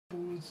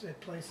meetings at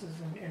places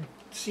and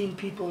seeing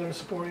people that are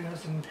supporting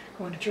us and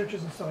going to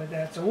churches and stuff like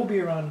that. So we'll be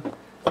around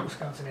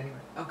Wisconsin anyway.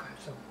 Okay.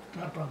 So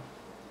not a problem.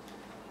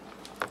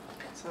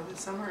 So the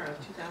summer of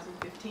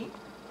 2015? Is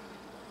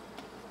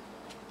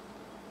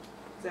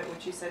that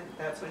what you said?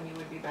 That's when you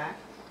would be back?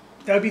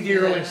 That would be the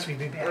earliest we'd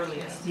be back.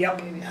 Earliest.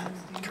 Yep,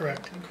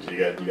 correct. So you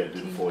got to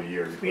do the full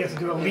year. We have to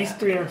do at least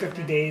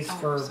 350 days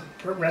for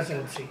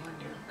residency.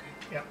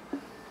 Yep.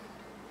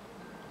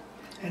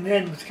 And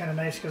then it's kind of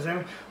nice because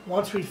then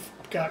once we've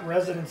got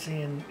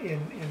residency in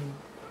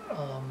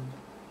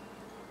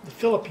the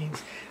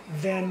Philippines,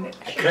 then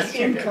the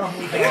income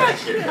we have.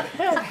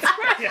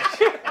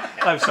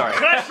 I'm sorry.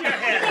 Crush your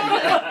head.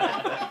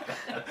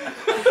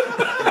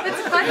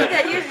 It's funny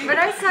that you, when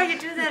I saw you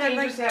do that, I'm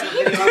like,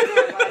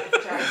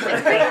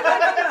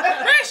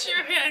 Crush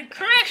your head,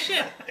 crush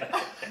it.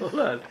 Hold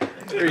on.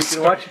 Here,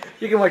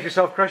 you can watch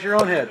yourself crush your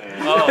own head.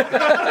 Oh.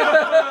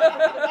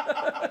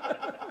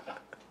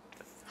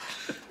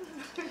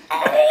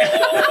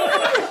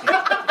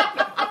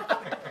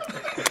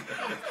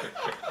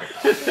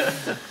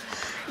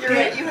 You're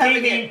right, you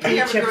haven't Eating you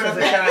haven't chips grown as up a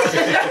yet. child.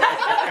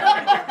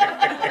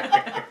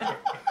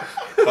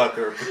 Thought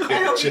they were I potato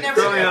hope you chips.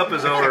 never Growing up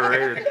is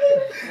overrated.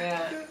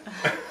 Yeah.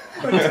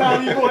 But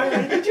Tommy boy,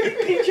 did you eat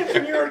pea chips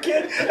when you were a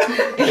kid?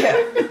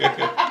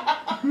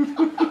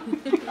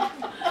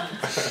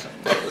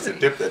 That was a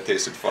dip that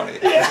tasted funny.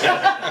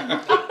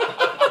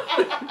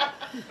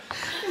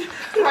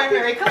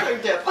 Primary color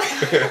dip.